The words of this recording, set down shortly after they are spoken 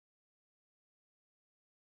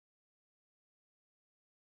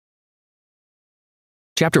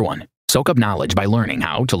Chapter 1. Soak up knowledge by learning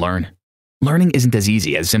how to learn. Learning isn't as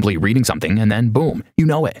easy as simply reading something and then boom, you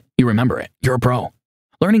know it, you remember it, you're a pro.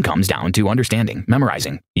 Learning comes down to understanding,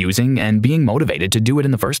 memorizing, using, and being motivated to do it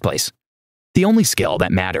in the first place. The only skill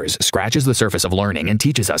that matters scratches the surface of learning and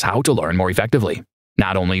teaches us how to learn more effectively.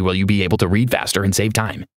 Not only will you be able to read faster and save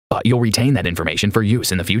time, but you'll retain that information for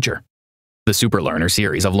use in the future. The Super Learner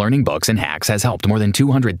series of learning books and hacks has helped more than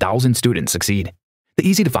 200,000 students succeed. The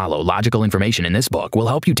easy-to-follow, logical information in this book will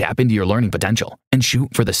help you tap into your learning potential and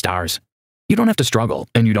shoot for the stars. You don't have to struggle,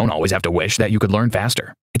 and you don't always have to wish that you could learn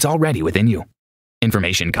faster. It's already within you.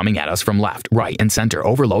 Information coming at us from left, right, and center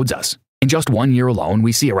overloads us. In just 1 year alone,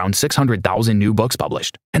 we see around 600,000 new books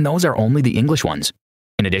published, and those are only the English ones.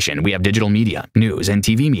 In addition, we have digital media, news, and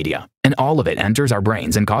TV media, and all of it enters our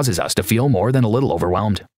brains and causes us to feel more than a little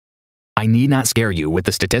overwhelmed. I need not scare you with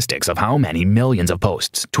the statistics of how many millions of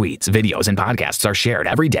posts, tweets, videos, and podcasts are shared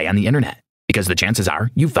every day on the internet, because the chances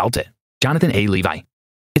are you felt it. Jonathan A. Levi.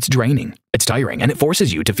 It's draining, it's tiring, and it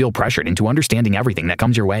forces you to feel pressured into understanding everything that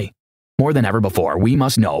comes your way. More than ever before, we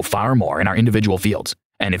must know far more in our individual fields,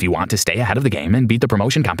 and if you want to stay ahead of the game and beat the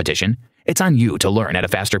promotion competition, it's on you to learn at a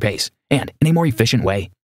faster pace and in a more efficient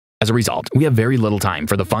way. As a result, we have very little time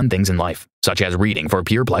for the fun things in life, such as reading for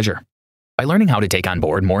pure pleasure. By learning how to take on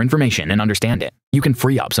board more information and understand it, you can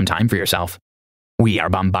free up some time for yourself. We are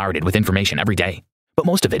bombarded with information every day, but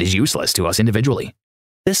most of it is useless to us individually.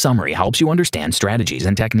 This summary helps you understand strategies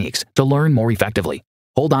and techniques to learn more effectively,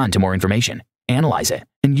 hold on to more information, analyze it,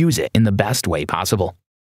 and use it in the best way possible.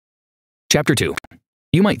 Chapter 2.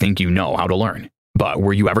 You might think you know how to learn, but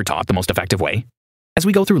were you ever taught the most effective way? As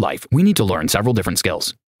we go through life, we need to learn several different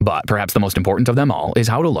skills, but perhaps the most important of them all is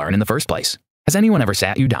how to learn in the first place. Has anyone ever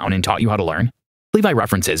sat you down and taught you how to learn? Levi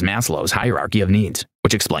references Maslow's hierarchy of needs,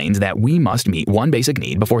 which explains that we must meet one basic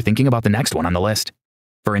need before thinking about the next one on the list.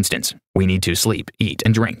 For instance, we need to sleep, eat,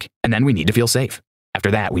 and drink, and then we need to feel safe.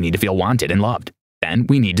 After that, we need to feel wanted and loved. Then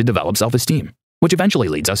we need to develop self-esteem, which eventually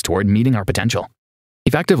leads us toward meeting our potential.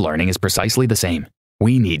 Effective learning is precisely the same.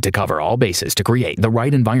 We need to cover all bases to create the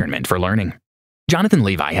right environment for learning. Jonathan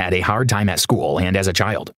Levi had a hard time at school and as a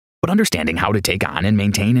child, but understanding how to take on and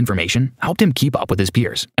maintain information helped him keep up with his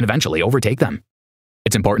peers and eventually overtake them.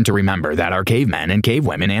 It's important to remember that our cavemen and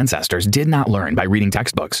cavewomen ancestors did not learn by reading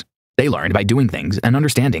textbooks. They learned by doing things and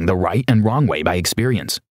understanding the right and wrong way by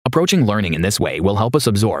experience. Approaching learning in this way will help us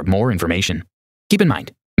absorb more information. Keep in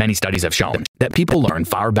mind, many studies have shown that people learn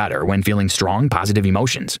far better when feeling strong, positive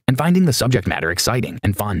emotions and finding the subject matter exciting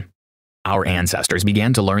and fun. Our ancestors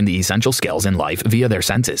began to learn the essential skills in life via their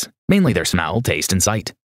senses, mainly their smell, taste, and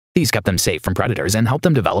sight. These kept them safe from predators and helped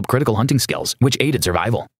them develop critical hunting skills, which aided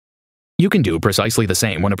survival. You can do precisely the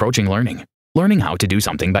same when approaching learning. Learning how to do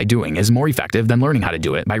something by doing is more effective than learning how to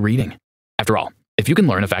do it by reading. After all, if you can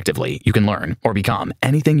learn effectively, you can learn or become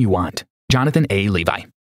anything you want. Jonathan A. Levi.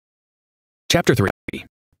 Chapter 3.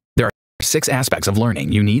 There are 6 aspects of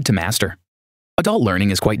learning you need to master. Adult learning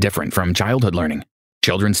is quite different from childhood learning.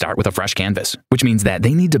 Children start with a fresh canvas, which means that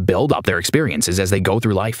they need to build up their experiences as they go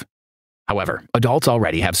through life. However, adults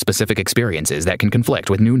already have specific experiences that can conflict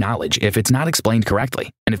with new knowledge if it's not explained correctly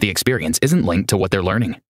and if the experience isn't linked to what they're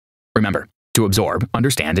learning. Remember, to absorb,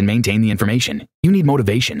 understand, and maintain the information, you need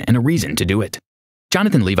motivation and a reason to do it.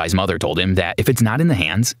 Jonathan Levi's mother told him that if it's not in the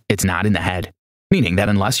hands, it's not in the head, meaning that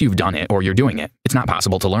unless you've done it or you're doing it, it's not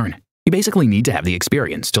possible to learn. You basically need to have the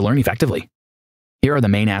experience to learn effectively. Here are the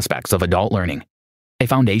main aspects of adult learning. A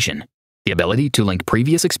foundation, the ability to link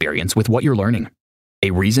previous experience with what you're learning. A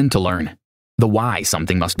reason to learn, the why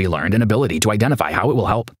something must be learned and ability to identify how it will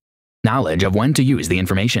help. Knowledge of when to use the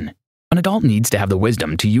information. An adult needs to have the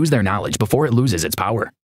wisdom to use their knowledge before it loses its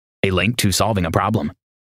power. A link to solving a problem.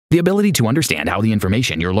 The ability to understand how the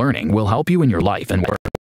information you're learning will help you in your life and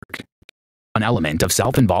work. An element of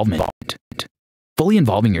self-involvement. Fully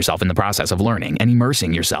involving yourself in the process of learning and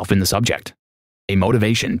immersing yourself in the subject. A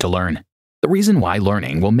motivation to learn. The reason why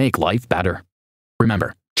learning will make life better.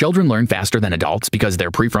 Remember, children learn faster than adults because their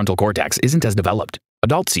prefrontal cortex isn't as developed.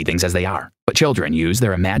 Adults see things as they are, but children use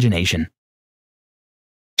their imagination.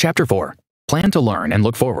 Chapter 4. Plan to learn and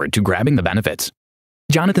look forward to grabbing the benefits.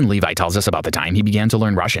 Jonathan Levi tells us about the time he began to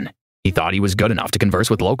learn Russian. He thought he was good enough to converse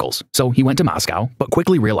with locals, so he went to Moscow, but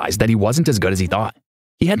quickly realized that he wasn't as good as he thought.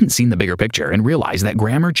 He hadn't seen the bigger picture and realized that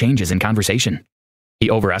grammar changes in conversation. He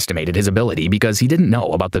overestimated his ability because he didn't know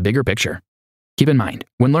about the bigger picture. Keep in mind,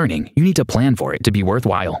 when learning, you need to plan for it to be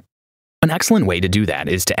worthwhile. An excellent way to do that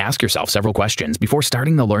is to ask yourself several questions before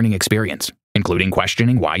starting the learning experience, including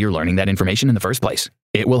questioning why you're learning that information in the first place.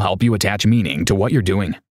 It will help you attach meaning to what you're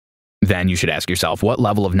doing. Then you should ask yourself what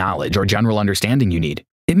level of knowledge or general understanding you need.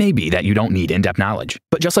 It may be that you don't need in-depth knowledge,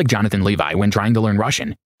 but just like Jonathan Levi when trying to learn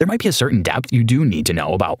Russian, there might be a certain depth you do need to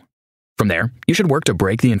know about. From there, you should work to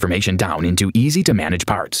break the information down into easy-to-manage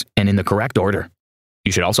parts and in the correct order.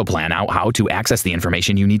 You should also plan out how to access the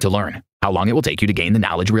information you need to learn, how long it will take you to gain the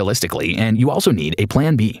knowledge realistically, and you also need a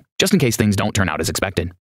plan B, just in case things don't turn out as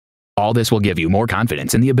expected. All this will give you more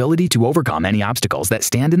confidence in the ability to overcome any obstacles that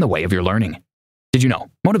stand in the way of your learning. Did you know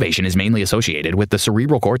motivation is mainly associated with the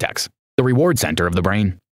cerebral cortex, the reward center of the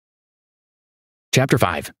brain? Chapter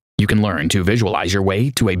 5. You can learn to visualize your way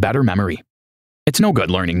to a better memory. It's no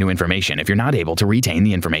good learning new information if you're not able to retain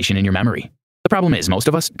the information in your memory. The problem is most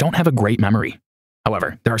of us don't have a great memory.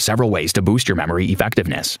 However, there are several ways to boost your memory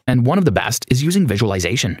effectiveness, and one of the best is using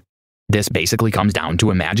visualization. This basically comes down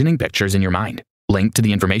to imagining pictures in your mind, linked to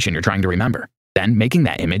the information you're trying to remember, then making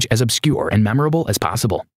that image as obscure and memorable as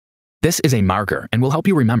possible. This is a marker and will help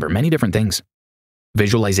you remember many different things.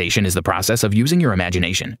 Visualization is the process of using your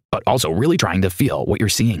imagination, but also really trying to feel what you're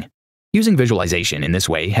seeing. Using visualization in this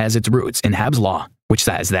way has its roots in Hebb's law, which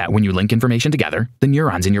says that when you link information together, the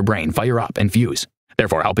neurons in your brain fire up and fuse,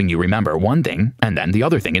 therefore helping you remember one thing and then the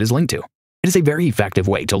other thing it is linked to. It is a very effective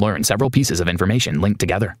way to learn several pieces of information linked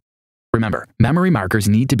together. Remember, memory markers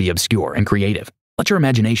need to be obscure and creative. Let your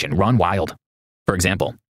imagination run wild. For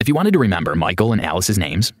example, if you wanted to remember Michael and Alice's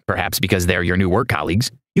names, perhaps because they're your new work colleagues,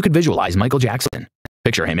 you could visualize Michael Jackson.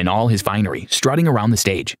 Picture him in all his finery, strutting around the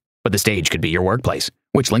stage. But the stage could be your workplace,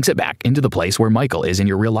 which links it back into the place where Michael is in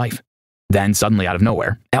your real life. Then, suddenly out of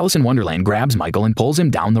nowhere, Alice in Wonderland grabs Michael and pulls him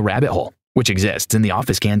down the rabbit hole, which exists in the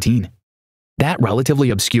office canteen. That relatively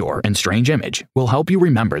obscure and strange image will help you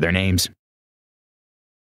remember their names.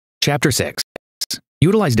 Chapter 6.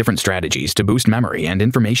 Utilize different strategies to boost memory and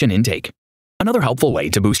information intake. Another helpful way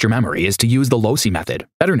to boost your memory is to use the LOCI method,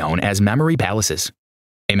 better known as memory palaces.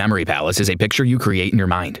 A memory palace is a picture you create in your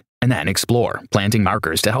mind, and then explore, planting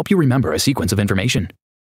markers to help you remember a sequence of information.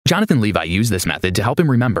 Jonathan Levi used this method to help him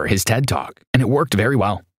remember his TED Talk, and it worked very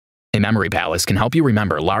well. A memory palace can help you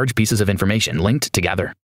remember large pieces of information linked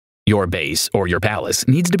together. Your base, or your palace,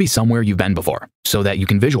 needs to be somewhere you've been before, so that you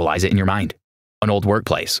can visualize it in your mind. An old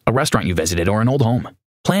workplace, a restaurant you visited, or an old home.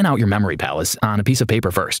 Plan out your memory palace on a piece of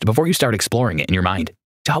paper first before you start exploring it in your mind,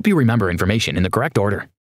 to help you remember information in the correct order.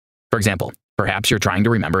 For example, perhaps you're trying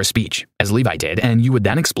to remember a speech, as Levi did, and you would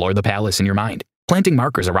then explore the palace in your mind, planting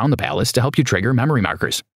markers around the palace to help you trigger memory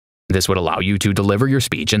markers. This would allow you to deliver your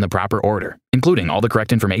speech in the proper order, including all the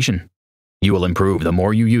correct information. You will improve the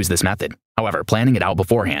more you use this method. However, planning it out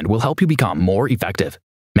beforehand will help you become more effective.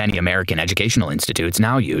 Many American educational institutes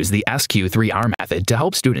now use the SQ3R method to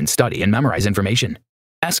help students study and memorize information.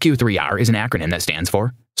 SQ3R is an acronym that stands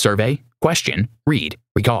for Survey, Question, Read,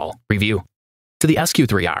 Recall, Review. To the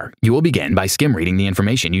SQ3R, you will begin by skim reading the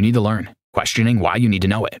information you need to learn, questioning why you need to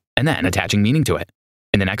know it, and then attaching meaning to it.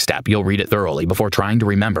 In the next step, you'll read it thoroughly before trying to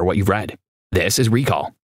remember what you've read. This is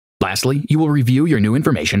recall. Lastly, you will review your new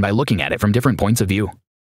information by looking at it from different points of view.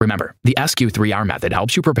 Remember, the SQ3R method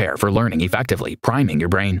helps you prepare for learning effectively, priming your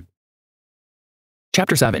brain.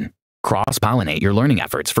 Chapter 7. Cross-pollinate your learning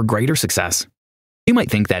efforts for greater success. You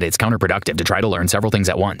might think that it's counterproductive to try to learn several things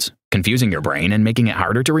at once, confusing your brain and making it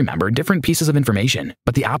harder to remember different pieces of information,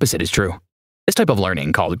 but the opposite is true. This type of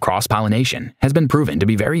learning, called cross-pollination, has been proven to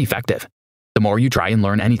be very effective. The more you try and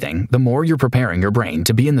learn anything, the more you're preparing your brain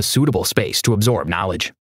to be in the suitable space to absorb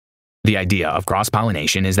knowledge. The idea of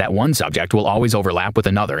cross-pollination is that one subject will always overlap with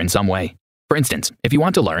another in some way. For instance, if you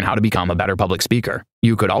want to learn how to become a better public speaker,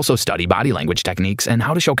 you could also study body language techniques and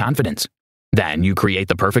how to show confidence. Then you create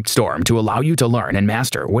the perfect storm to allow you to learn and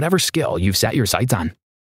master whatever skill you've set your sights on.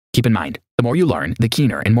 Keep in mind, the more you learn, the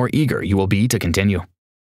keener and more eager you will be to continue.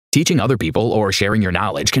 Teaching other people or sharing your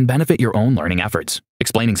knowledge can benefit your own learning efforts.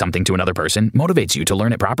 Explaining something to another person motivates you to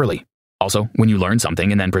learn it properly. Also, when you learn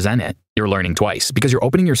something and then present it, you're learning twice because you're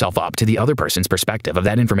opening yourself up to the other person's perspective of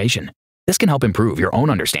that information. This can help improve your own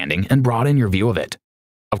understanding and broaden your view of it.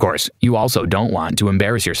 Of course, you also don't want to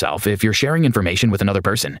embarrass yourself if you're sharing information with another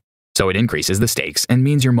person, so it increases the stakes and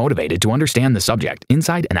means you're motivated to understand the subject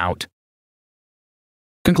inside and out.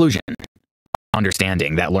 Conclusion.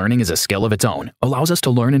 Understanding that learning is a skill of its own allows us to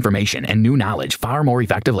learn information and new knowledge far more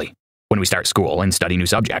effectively. When we start school and study new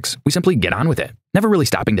subjects, we simply get on with it, never really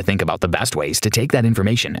stopping to think about the best ways to take that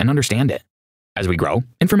information and understand it. As we grow,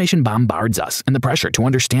 information bombards us, and the pressure to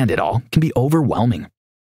understand it all can be overwhelming.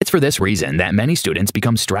 It's for this reason that many students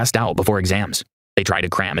become stressed out before exams. They try to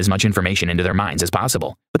cram as much information into their minds as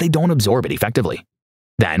possible, but they don't absorb it effectively.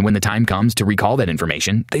 Then, when the time comes to recall that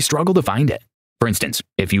information, they struggle to find it. For instance,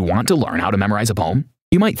 if you want to learn how to memorize a poem,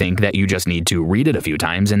 you might think that you just need to read it a few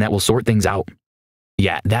times and that will sort things out.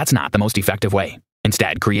 Yet, that's not the most effective way.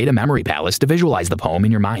 Instead, create a memory palace to visualize the poem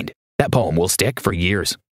in your mind. That poem will stick for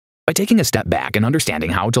years. By taking a step back and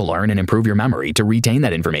understanding how to learn and improve your memory to retain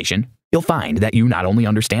that information, you'll find that you not only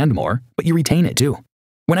understand more, but you retain it too.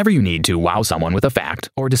 Whenever you need to wow someone with a fact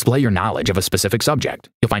or display your knowledge of a specific subject,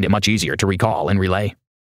 you'll find it much easier to recall and relay.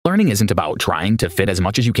 Learning isn't about trying to fit as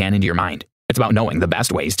much as you can into your mind. It's about knowing the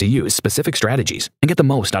best ways to use specific strategies and get the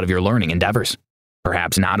most out of your learning endeavors.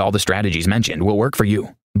 Perhaps not all the strategies mentioned will work for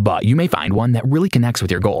you, but you may find one that really connects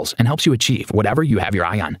with your goals and helps you achieve whatever you have your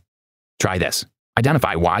eye on. Try this.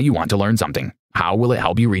 Identify why you want to learn something. How will it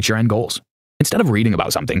help you reach your end goals? Instead of reading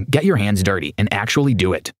about something, get your hands dirty and actually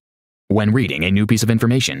do it. When reading a new piece of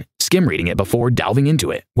information, skim reading it before delving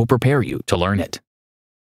into it will prepare you to learn it.